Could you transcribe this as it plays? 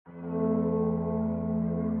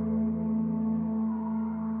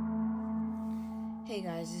Hey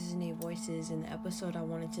guys, this is Nate Voices, and the episode I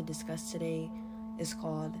wanted to discuss today is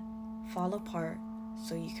called Fall Apart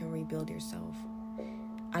So You Can Rebuild Yourself.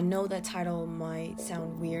 I know that title might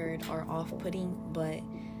sound weird or off-putting, but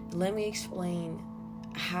let me explain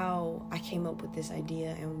how I came up with this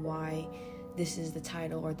idea and why this is the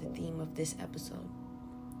title or the theme of this episode.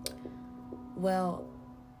 Well,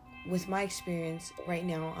 with my experience right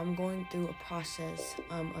now, I'm going through a process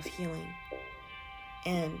of healing.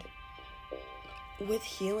 And with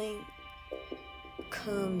healing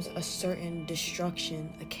comes a certain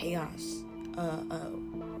destruction, a chaos,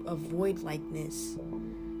 a void-likeness.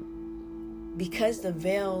 Because the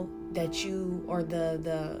veil that you, or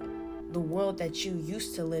the world that you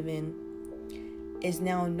used to live in is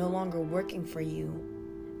now no longer working for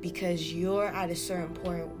you, because you're at a certain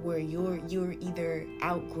point where you're either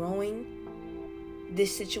outgrowing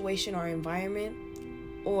this situation or environment,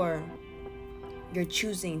 or you're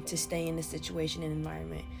choosing to stay in the situation and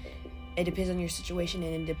environment. It depends on your situation,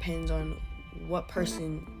 and it depends on what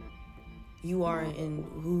person you are and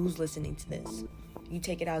who's listening to this. You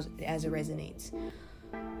take it as it resonates.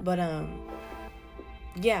 But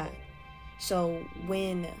yeah. So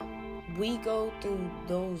when we go through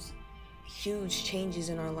those huge changes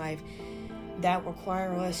in our life that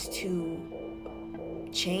require us to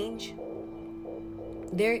change,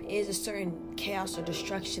 there is a certain chaos or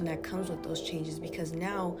destruction that comes with those changes, because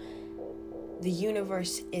now the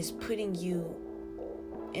universe is putting you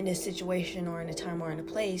in a situation or in a time or in a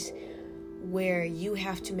place where you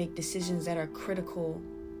have to make decisions that are critical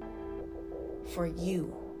for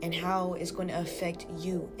you and how it's going to affect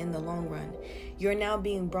you in the long run. You're now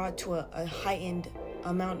being brought to a heightened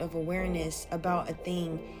amount of awareness about a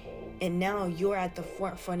thing, and now you're at the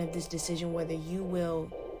forefront of this decision whether you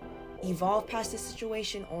will evolve past the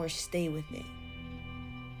situation or stay with it.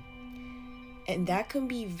 And that can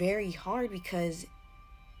be very hard, because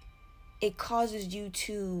it causes you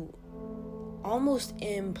to almost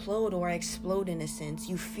implode or explode in a sense.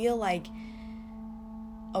 You feel like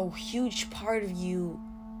a huge part of you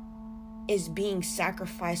is being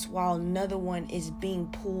sacrificed while another one is being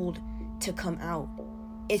pulled to come out.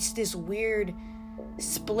 It's this weird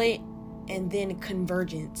split and then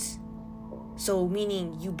convergence. So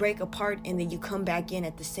meaning you break apart and then you come back in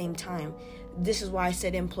at the same time. This is why I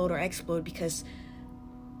said implode or explode, because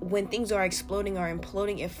when things are exploding or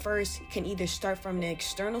imploding, it first can either start from an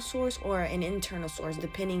external source or an internal source,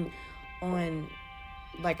 depending on,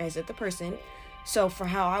 like I said, the person. So for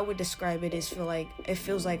how I would describe it is it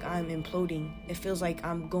feels like I'm imploding. It feels like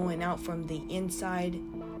I'm going out from the inside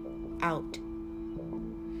out.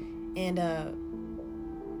 And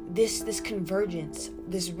this convergence,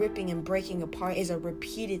 this ripping and breaking apart is a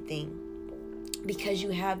repeated thing, because you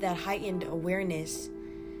have that heightened awareness.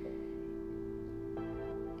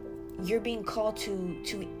 You're being called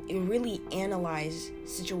to really analyze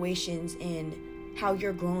situations and how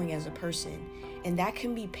you're growing as a person. And that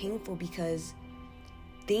can be painful, because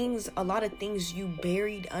a lot of things you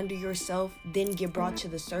buried under yourself then get brought to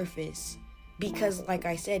the surface, because like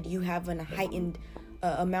I said, you have a heightened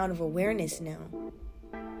amount of awareness now.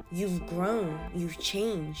 You've grown, you've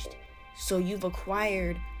changed, so you've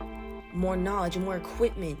acquired more knowledge, more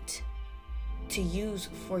equipment to use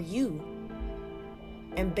for you.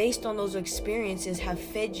 And based on those experiences have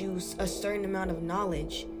fed you a certain amount of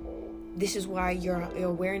knowledge. This is why your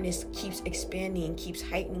awareness keeps expanding and keeps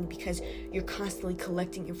heightening, because you're constantly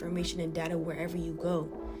collecting information and data wherever you go.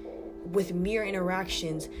 With mere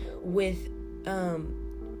interactions, with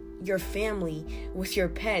your family, with your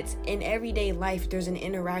pets. In everyday life, there's an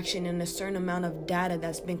interaction and a certain amount of data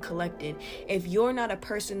that's been collected. If you're not a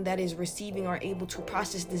person that is receiving or able to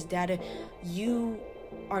process this data, you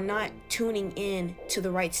are not tuning in to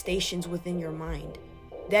the right stations within your mind.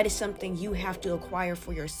 That is something you have to acquire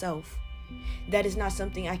for yourself. That is not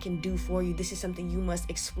something I can do for you. This is something you must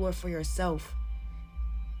explore for yourself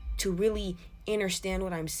to really understand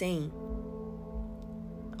what I'm saying.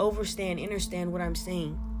 Understand what I'm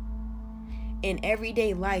saying. In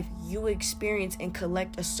everyday life, you experience and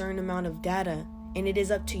collect a certain amount of data, and it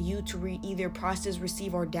is up to you to either process,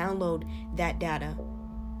 receive, or download that data,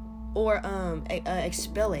 or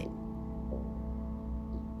expel it.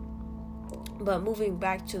 But moving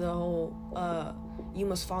back to the whole you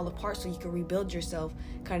must fall apart so you can rebuild yourself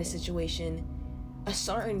kind of situation, a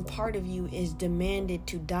certain part of you is demanded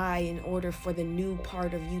to die in order for the new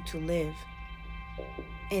part of you to live.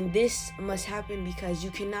 And this must happen because you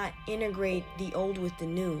cannot integrate the old with the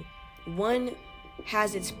new. One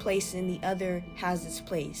has its place and the other has its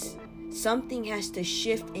place. Something has to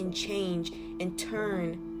shift and change and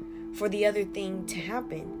turn for the other thing to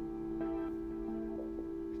happen.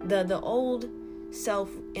 The old self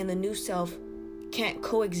and the new self can't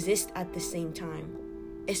coexist at the same time.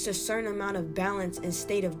 It's a certain amount of balance and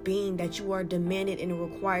state of being that you are demanded and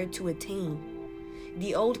required to attain.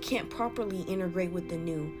 The old can't properly integrate with the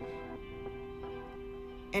new.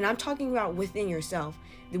 And I'm talking about within yourself.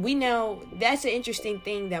 We know that's an interesting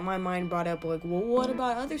thing that my mind brought up. Like, well, what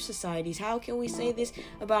about other societies? How can we say this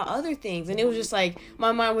about other things? And it was just like,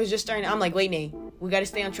 my mind was just starting. I'm like, wait, Nate, we got to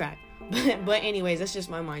stay on track. But anyways, that's just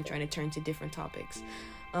my mind trying to turn to different topics.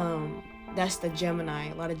 That's the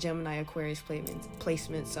Gemini, a lot of Gemini Aquarius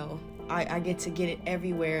placements. So I get to get it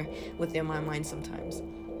everywhere within my mind sometimes.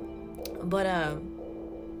 But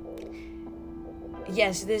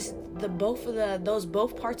yes, those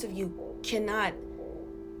both parts of you cannot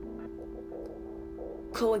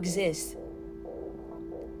coexist.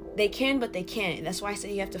 They can, but they can't. That's why I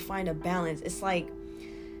say you have to find a balance. It's like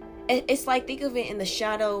think of it in the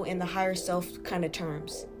shadow and the higher self kind of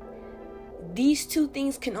terms. These two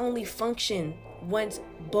things can only function once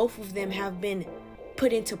both of them have been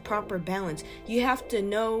put into proper balance. You have to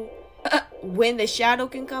know when the shadow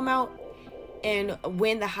can come out and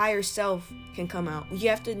when the higher self can come out. You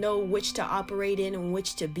have to know which to operate in and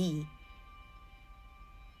which to be.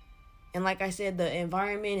 And like I said, the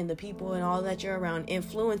environment and the people and all that you're around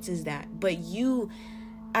influences that. But you,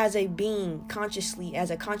 as a being, consciously,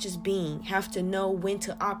 as a conscious being, have to know when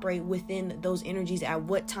to operate within those energies at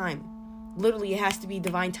what time. Literally, it has to be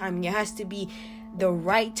divine timing. It has to be the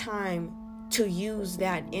right time to use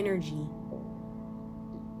that energy.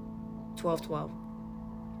 12:12.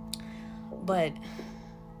 But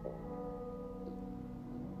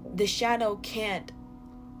the shadow can't.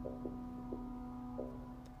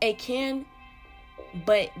 It can,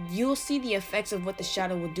 but you'll see the effects of what the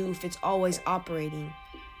shadow will do if it's always operating.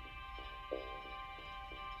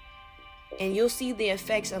 And you'll see the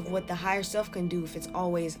effects of what the higher self can do if it's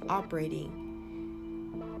always operating.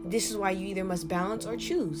 This is why you either must balance or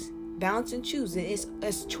choose. Balance and choose.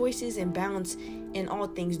 It's choices and balance in all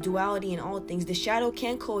things, duality in all things. The shadow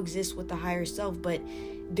can coexist with the higher self, but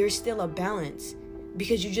there's still a balance,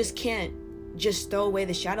 because you just can't just throw away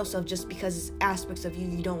the shadow self just because it's aspects of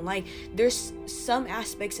you don't like. There's some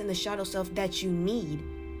aspects in the shadow self that you need.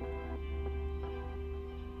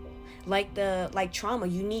 Like trauma.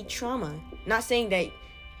 You need trauma. Not saying that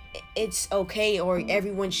it's okay or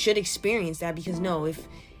everyone should experience that, because no,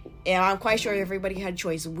 and I'm quite sure if everybody had a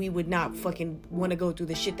choice, we would not fucking want to go through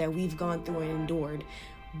the shit that we've gone through and endured.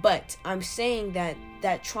 But I'm saying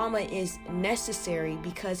that trauma is necessary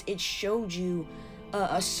because it showed you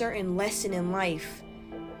a certain lesson in life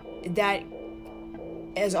that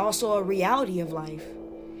is also a reality of life,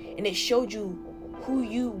 and it showed you who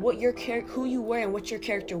you were and what your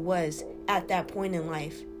character was at that point in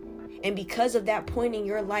life. And because of that point in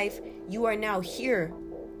your life, you are now here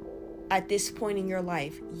at this point in your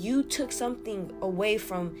life. You took something away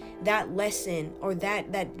from that lesson or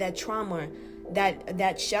that trauma,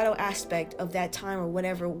 that shadow aspect of that time or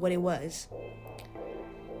what it was,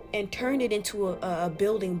 and turned it into a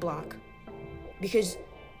building block, because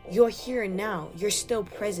you're here and now. You're still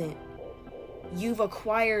present. You've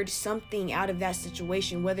acquired something out of that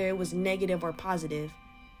situation, whether it was negative or positive.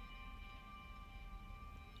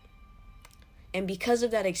 And because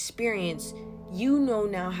of that experience, you know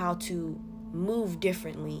now how to move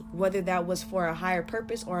differently, whether that was for a higher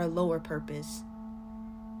purpose or a lower purpose.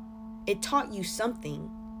 It taught you something.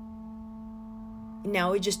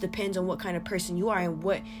 Now it just depends on what kind of person you are and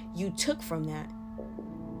what you took from that.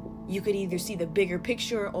 You could either see the bigger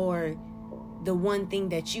picture or the one thing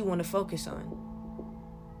that you want to focus on.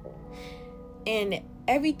 And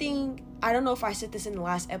everything, I don't know if I said this in the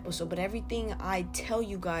last episode, but everything I tell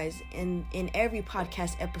you guys in every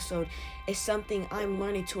podcast episode is something I'm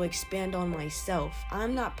learning to expand on myself.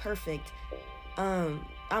 I'm not perfect.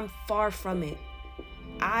 I'm far from it.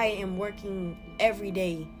 I am working every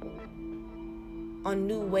day on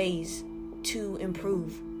new ways to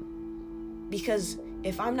improve. Because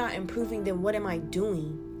if I'm not improving, then what am I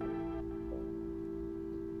doing?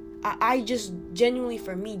 I just genuinely,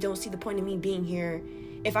 for me, don't see the point of me being here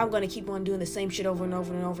if I'm going to keep on doing the same shit over and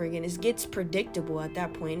over and over again. It gets predictable at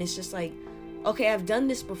that point. It's just like, okay, I've done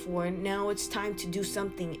this before, and now it's time to do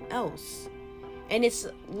something else. And it's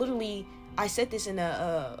literally, I said this in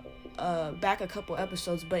back a couple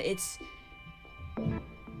episodes, but it's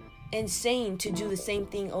insane to do the same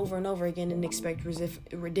thing over and over again and expect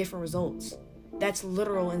different results. That's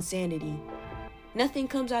literal insanity. Nothing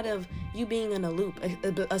comes out of you being in a loop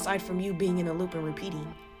aside from you being in a loop and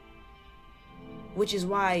repeating. Which is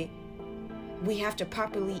why we have to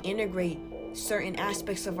properly integrate certain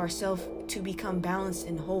aspects of ourselves to become balanced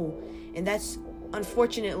and whole. And that's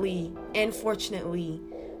unfortunately and fortunately,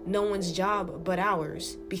 no one's job but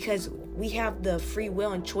ours, because we have the free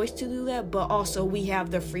will and choice to do that, but also we have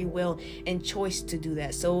the free will and choice to do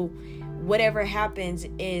that. So whatever happens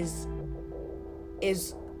is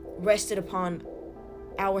rested upon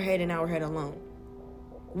our head and our head alone.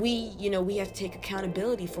 We have to take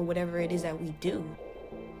accountability for whatever it is that we do.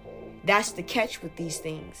 That's the catch with these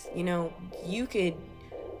things. You could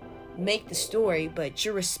make the story, but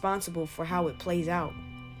you're responsible for how it plays out.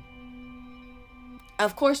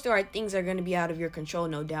 Of course, there are things that are going to be out of your control,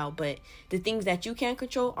 no doubt, but the things that you can't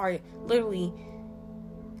control are literally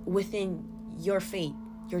within your fate,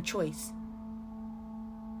 your choice.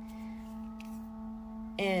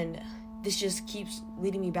 And this just keeps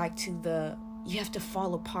leading me back to you have to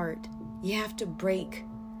fall apart. You have to break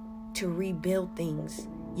to rebuild things.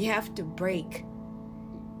 You have to break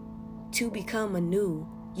to become anew.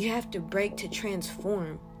 You have to break to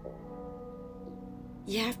transform.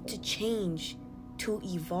 You have to change to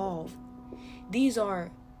evolve. These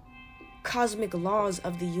are cosmic laws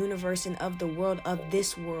of the universe and of the world, of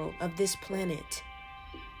this planet.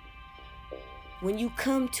 When you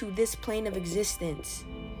come to this plane of existence,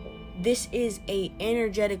 this is a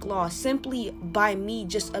energetic law. Simply by me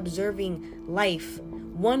just observing life.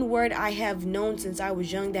 One word I have known since I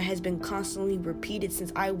was young that has been constantly repeated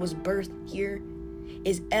since I was birthed here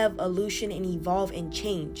is evolution and evolve and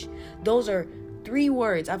change. Those are 3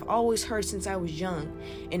 words I've always heard since I was young.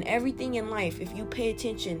 And everything in life, if you pay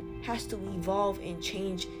attention, has to evolve and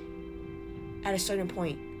change at a certain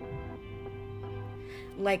point.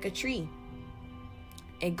 Like a tree.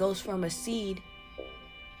 It goes from a seed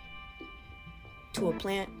to a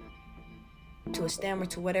plant, to a stem, or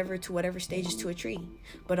to whatever stages to a tree.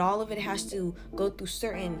 But all of it has to go through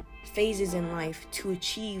certain phases in life to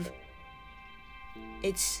achieve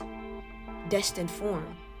its destined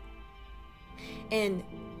form. And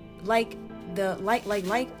like life,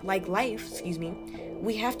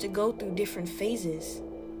 we have to go through different phases.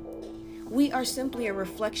 We are simply a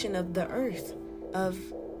reflection of the earth, of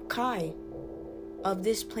Kai, of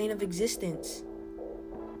this plane of existence.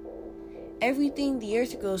 Everything the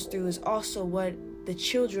earth goes through is also what the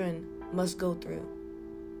children must go through.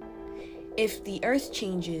 If the earth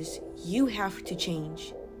changes, you have to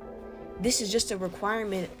change. This is just a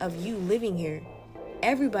requirement of you living here.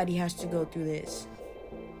 Everybody has to go through this.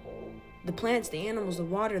 The plants, the animals, the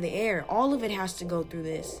water, the air, all of it has to go through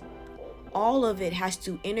this. All of it has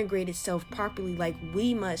to integrate itself properly, like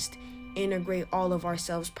we must integrate all of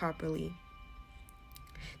ourselves properly.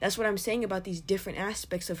 That's what I'm saying about these different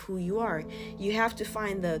aspects of who you are. You have to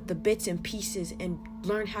find the bits and pieces and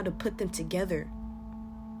learn how to put them together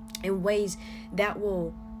in ways that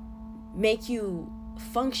will make you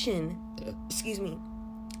function,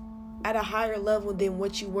 at a higher level than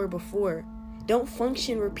what you were before. Don't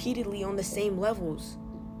function repeatedly on the same levels.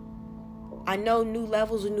 I know new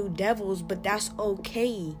levels are new devils, but that's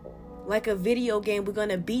okay. Like a video game, we're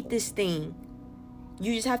gonna beat this thing.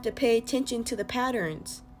 You just have to pay attention to the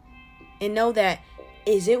patterns and know that,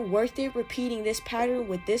 is it worth it repeating this pattern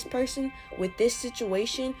with this person, with this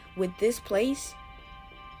situation, with this place?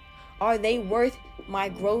 Are they worth my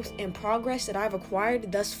growth and progress that I've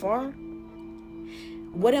acquired thus far?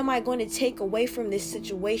 What am I going to take away from this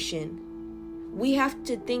situation? We have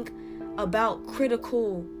to think about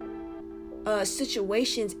critical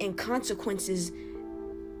situations and consequences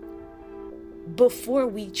before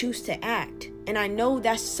we choose to act. And I know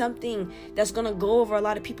that's something that's going to go over a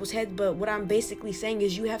lot of people's heads, but what I'm basically saying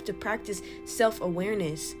is you have to practice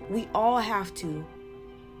self-awareness. We all have to.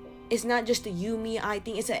 It's not just a you, me, I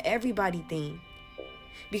thing. It's an everybody thing.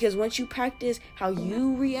 Because once you practice how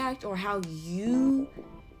you react or how you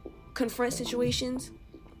confront situations,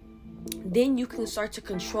 then you can start to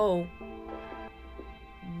control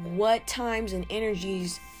what times and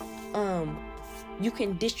energies you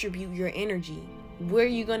can distribute your energy. Where are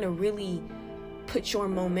you going to really put your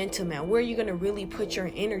momentum at? Where are you going to really put your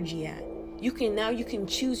energy at? You can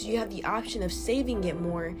choose. You have the option of saving it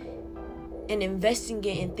more and investing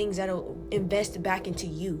it in things that'll invest back into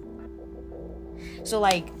you. So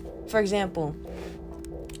like, for example,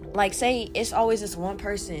 like say it's always this one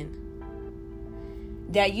person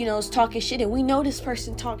that, is talking shit, and we know this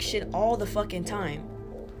person talks shit all the fucking time.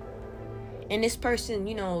 And this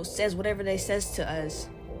person, says whatever they says to us,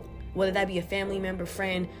 whether that be a family member,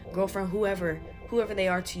 friend, girlfriend, whoever they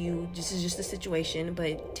are to you. This is just a situation,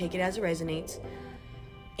 but take it as it resonates.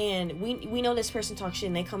 And we know this person talks shit,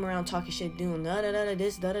 and they come around talking shit, doing da-da-da-da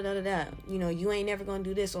this, da-da-da-da-da. You ain't never gonna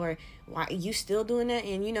do this, or why are you still doing that?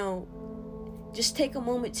 And, just take a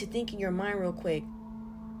moment to think in your mind real quick.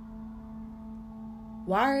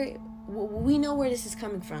 Why we know where this is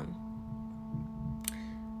coming from.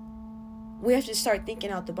 We have to start thinking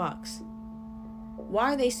out the box.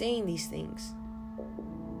 Why are they saying these things?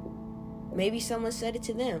 Maybe someone said it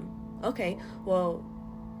to them. Okay, well,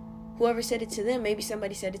 whoever said it to them, maybe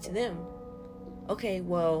somebody said it to them. Okay,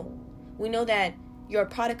 well, we know that you're a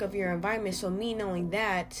product of your environment, so me knowing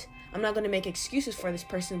that, I'm not going to make excuses for this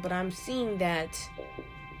person, but I'm seeing that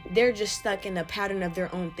they're just stuck in a pattern of their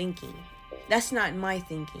own thinking. That's not my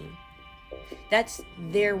thinking. That's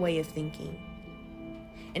their way of thinking.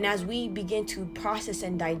 And as we begin to process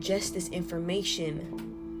and digest this information,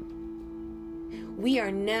 we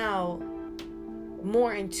are now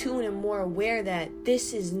more in tune and more aware that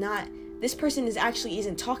this person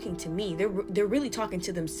isn't talking to me. They're really talking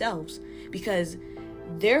to themselves, because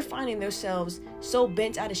they're finding themselves so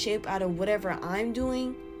bent out of shape out of whatever I'm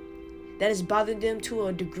doing that has bothered them to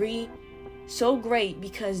a degree so great,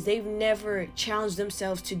 because they've never challenged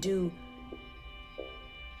themselves to do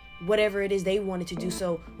whatever it is they wanted to do.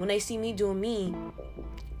 So when they see me doing me,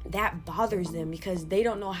 that bothers them because they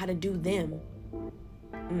don't know how to do them.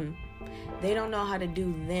 They don't know how to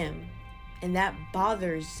do them, and that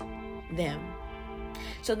bothers them.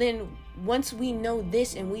 So then once we know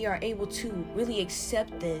this and we are able to really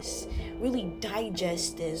accept this, really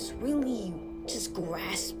digest this, really just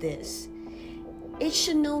grasp this, it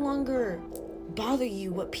should no longer bother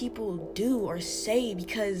you what people do or say,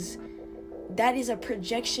 because that is a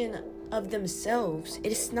projection of themselves.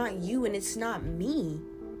 It's not you and it's not me.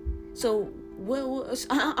 So,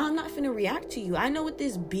 I'm not finna react to you. I know what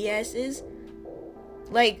this BS is.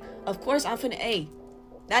 Like, of course I'm finna,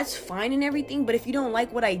 that's fine and everything, but if you don't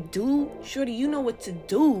like what I do, shorty, you know what to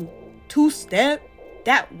do. 2-step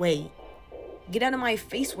that way. Get out of my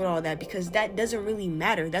face with all that, because that doesn't really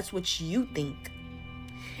matter. That's what you think.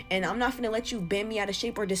 And I'm not finna let you bend me out of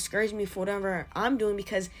shape or discourage me for whatever I'm doing,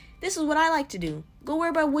 because this is what I like to do. Go worry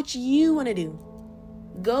about what you want to do.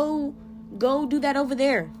 Go do that over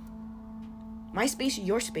there. My space,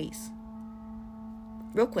 your space.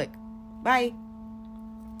 Real quick. Bye.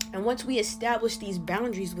 And once we establish these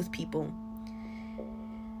boundaries with people,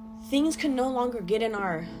 things can no longer get in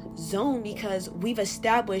our zone, because we've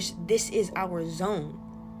established this is our zone.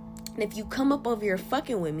 And if you come up over here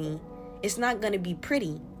fucking with me, it's not going to be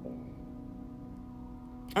pretty.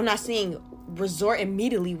 I'm not saying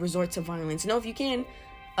immediately resort to violence. No, if you can,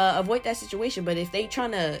 avoid that situation. But if they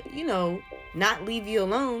trying to, not leave you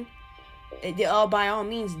alone, by all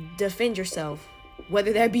means, defend yourself.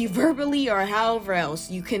 Whether that be verbally or however else,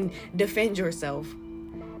 you can defend yourself.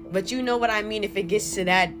 But you know what I mean if it gets to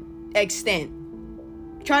that extent.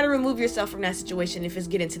 Try to remove yourself from that situation if it's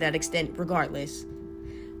getting to that extent, regardless.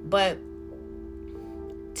 But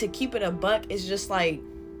to keep it a buck is just like,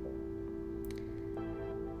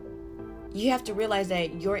 you have to realize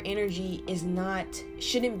that your energy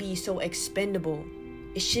shouldn't be so expendable.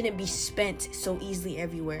 It shouldn't be spent so easily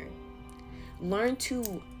everywhere. Learn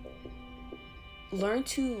to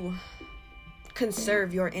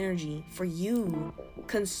conserve your energy for you.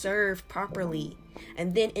 Conserve properly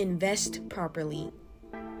and then invest properly.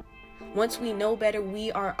 Once we know better,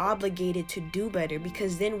 we are obligated to do better,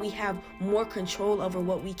 because then we have more control over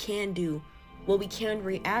what we can do, what we can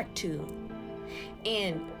react to.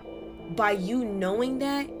 And by you knowing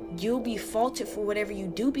that, you'll be faulted for whatever you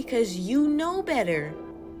do, because you know better.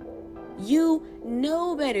 You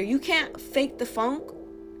know better. You can't fake the funk.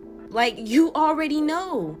 Like, you already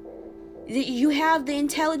know. You have the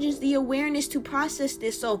intelligence, the awareness to process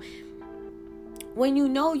this. So when you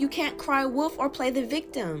know, you can't cry wolf or play the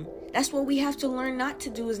victim. That's what we have to learn not to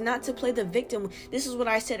do, is not to play the victim. This is what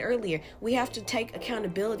I said earlier. We have to take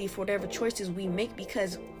accountability for whatever choices we make,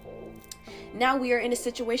 because now we are in a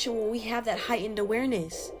situation where we have that heightened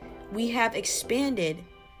awareness. We have expanded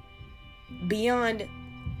beyond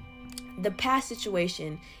the past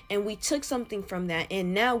situation, and we took something from that,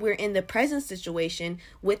 and now we're in the present situation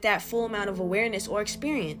with that full amount of awareness or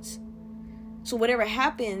experience. So whatever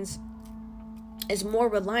happens is more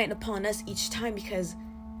reliant upon us each time, because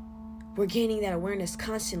we're gaining that awareness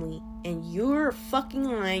constantly. And you're fucking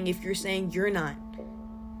lying if you're saying you're not.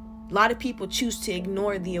 A lot of people choose to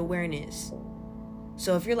ignore the awareness.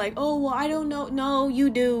 So if you're like, oh, well, I don't know. No, you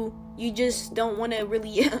do. You just don't want to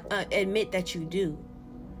really admit that you do.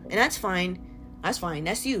 And that's fine. That's fine.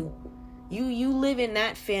 That's you. You live in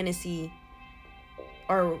that fantasy,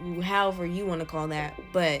 or however you want to call that.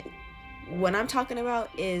 But what I'm talking about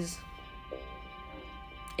is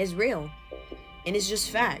real. And it's just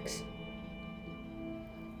facts.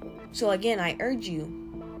 So again, I urge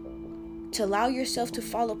you to allow yourself to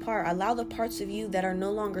fall apart. Allow the parts of you that are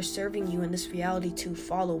no longer serving you in this reality to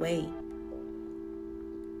fall away.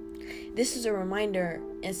 this is a reminder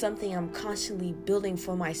and something I'm constantly building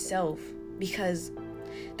for myself, because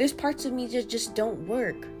there's parts of me that just don't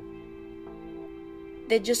work,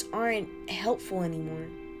 that just aren't helpful anymore.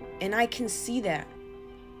 And I can see that.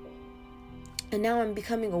 And now I'm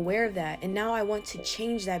becoming aware of that. And now I want to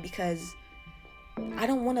change that, because I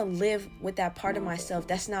don't want to live with that part of myself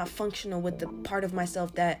that's not functional with the part of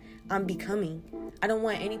myself that I'm becoming. I don't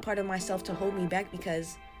want any part of myself to hold me back,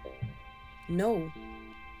 because no,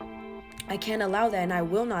 I can't allow that, and I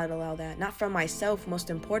will not allow that. Not for myself, most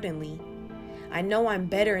importantly. I know I'm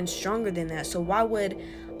better and stronger than that. So why would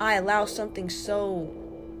I allow something so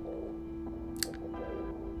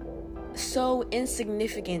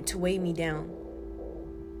insignificant to weigh me down?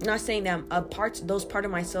 I'm not saying that those part of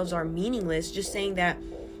myself are meaningless, just saying that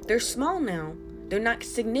they're small now. They're not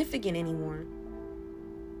significant anymore.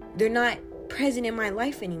 They're not present in my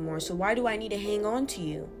life anymore. So why do I need to hang on to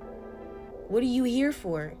you? What are you here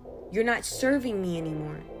for? You're not serving me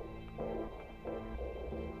anymore.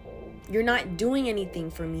 You're not doing anything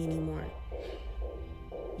for me anymore.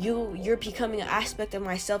 You're becoming an aspect of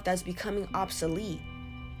myself that's becoming obsolete.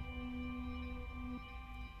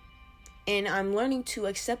 And I'm learning to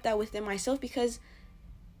accept that within myself, because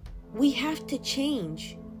we have to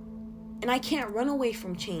change. And I can't run away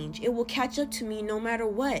from change. It will catch up to me no matter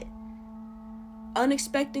what.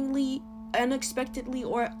 Unexpectedly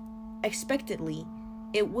or expectedly,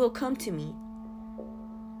 it will come to me.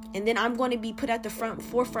 And then I'm going to be put at the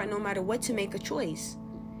forefront no matter what to make a choice.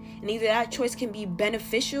 And either that choice can be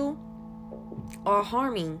beneficial or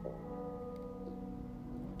harming.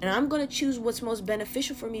 And I'm going to choose what's most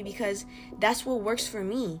beneficial for me, because that's what works for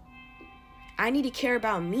me. I need to care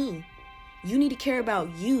about me. You need to care about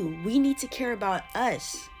you. We need to care about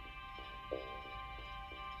us.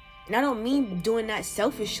 And I don't mean doing that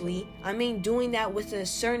selfishly. I mean doing that with a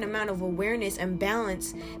certain amount of awareness and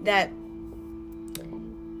balance, that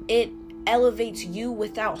it elevates you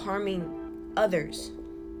without harming others.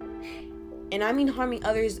 And I mean harming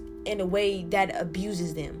others in a way that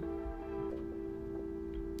abuses them,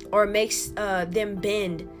 or makes them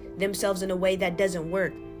bend themselves in a way that doesn't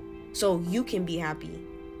work so you can be happy.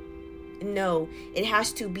 No, it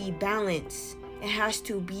has to be balance. It has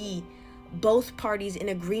to be both parties in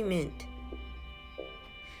agreement.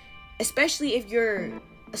 Especially if you're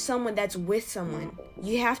someone that's with someone,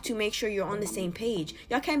 you have to make sure you're on the same page.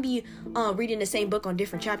 Y'all can't be reading the same book on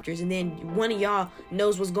different chapters, and then one of y'all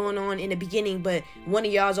knows what's going on in the beginning, but one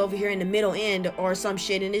of y'all's over here in the middle end or some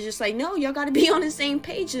shit. And it's just like, no, y'all got to be on the same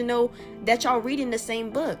page to know that y'all reading the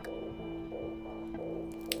same book.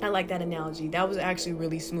 I like that analogy. That was actually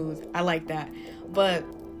really smooth. I like that. But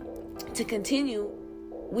to continue,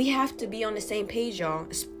 we have to be on the same page, y'all.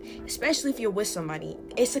 Especially if you're with somebody.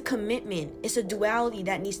 It's a commitment. It's a duality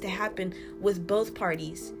that needs to happen with both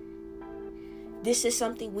parties. This is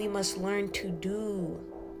something we must learn to do,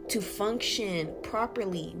 to function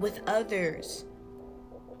properly with others.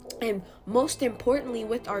 And most importantly,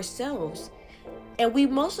 with ourselves. And we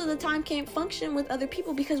most of the time can't function with other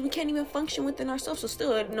people because we can't even function within ourselves. So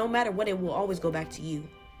still, no matter what, it will always go back to you.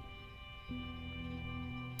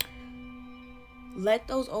 Let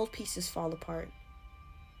those old pieces fall apart.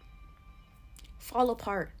 Fall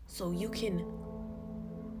apart so you can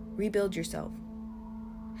rebuild yourself.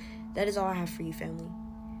 That is all I have for you, family.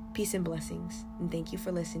 Peace and blessings. And thank you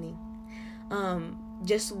for listening.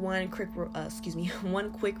 Just one quick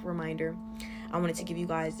reminder I wanted to give you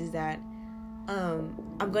guys is that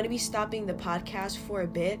I'm going to be stopping the podcast for a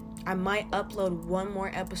bit. I might upload one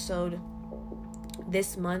more episode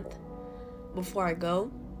this month before I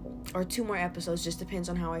go, or 2 more episodes, just depends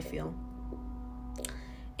on how I feel.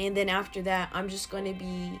 And then after that, I'm just going to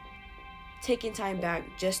be taking time back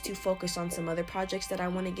just to focus on some other projects that I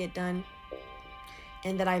want to get done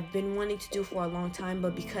and that I've been wanting to do for a long time,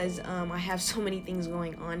 but because I have so many things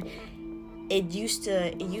going on, it used to,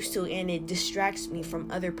 and it distracts me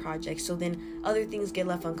from other projects. So then other things get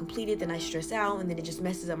left uncompleted, then I stress out, and then it just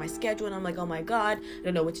messes up my schedule, and I'm like, oh my God, I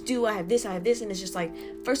don't know what to do. I have this, and it's just like,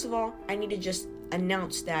 first of all, I need to just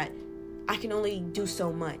announce that I can only do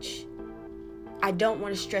so much. I don't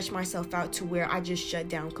want to stretch myself out to where I just shut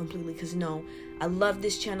down completely, because no, I love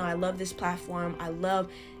this channel. I love this platform. I love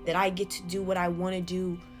that I get to do what I want to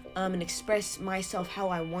do, and express myself how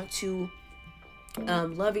I want to,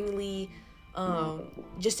 lovingly,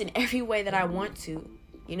 just in every way that I want to.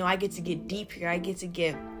 You know, I get to get deep here. I get to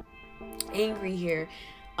get angry here.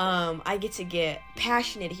 I get to get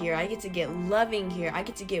passionate here. I get to get loving here. I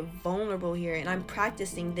get to get vulnerable here. And I'm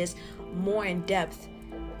practicing this more in depth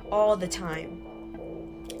all the time.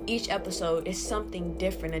 Each episode is something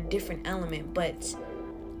different, a different element, but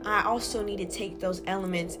I also need to take those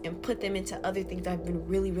elements and put them into other things I've been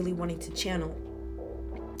really, really wanting to channel.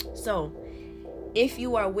 So, if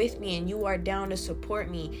you are with me and you are down to support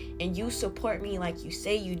me, and you support me like you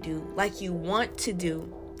say you do, like you want to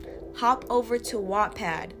do, hop over to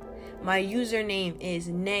Wattpad. My username is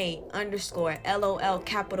Nay_LOL_X.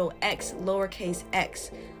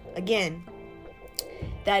 Again,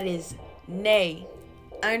 that is Nay_LOL_X.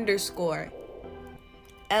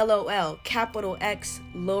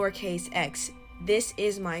 This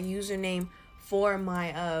is my username for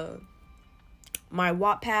my my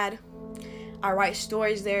Wattpad. I write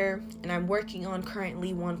stories there, and I'm working on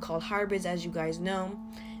currently one called Hybrids, as you guys know.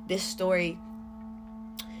 This story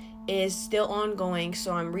is still ongoing,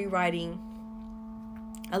 so I'm rewriting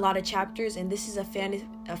a lot of chapters, and this is a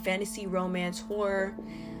fantasy romance, horror,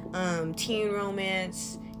 teen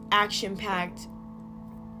romance, action-packed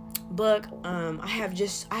book. I have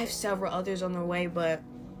several others on the way, but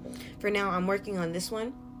for now I'm working on this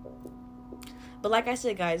one. But like I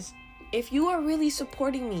said, guys, if you are really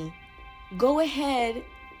supporting me, go ahead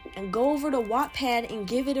and go over to Wattpad and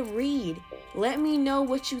give it a read. Let me know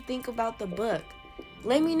what you think about the book.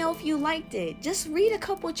 Let me know if you liked it. Just read a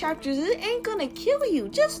couple chapters. It ain't gonna kill you.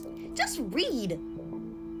 Just read.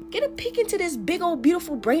 Get a peek into this big old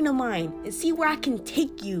beautiful brain of mine and see where I can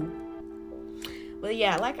take you. But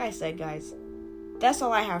yeah, like I said, guys, that's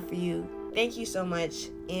all I have for you. Thank you so much,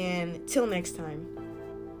 and till next time.